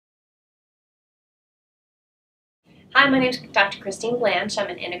Hi, my name is Dr. Kristine Blanche. I'm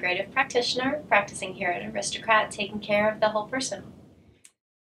an integrative practitioner practicing here at Aristocrat, taking care of the whole person.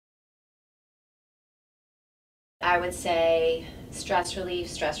 I would say stress relief,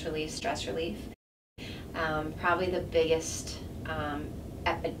 stress relief, stress relief. Probably the biggest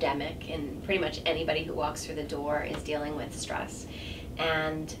epidemic in pretty much anybody who walks through the door is dealing with stress.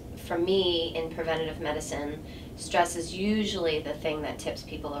 And for me, in preventative medicine, stress is usually the thing that tips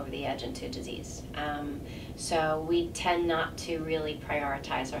people over the edge into disease. So we tend not to really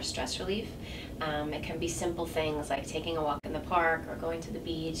prioritize our stress relief. It can be simple things like taking a walk in the park or going to the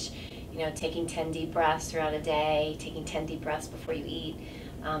beach, taking 10 deep breaths throughout a day, taking 10 deep breaths before you eat.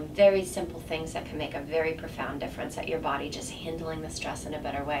 Very simple things that can make a very profound difference at your body, just handling the stress in a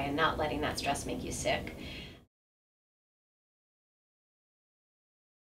better way and not letting that stress make you sick.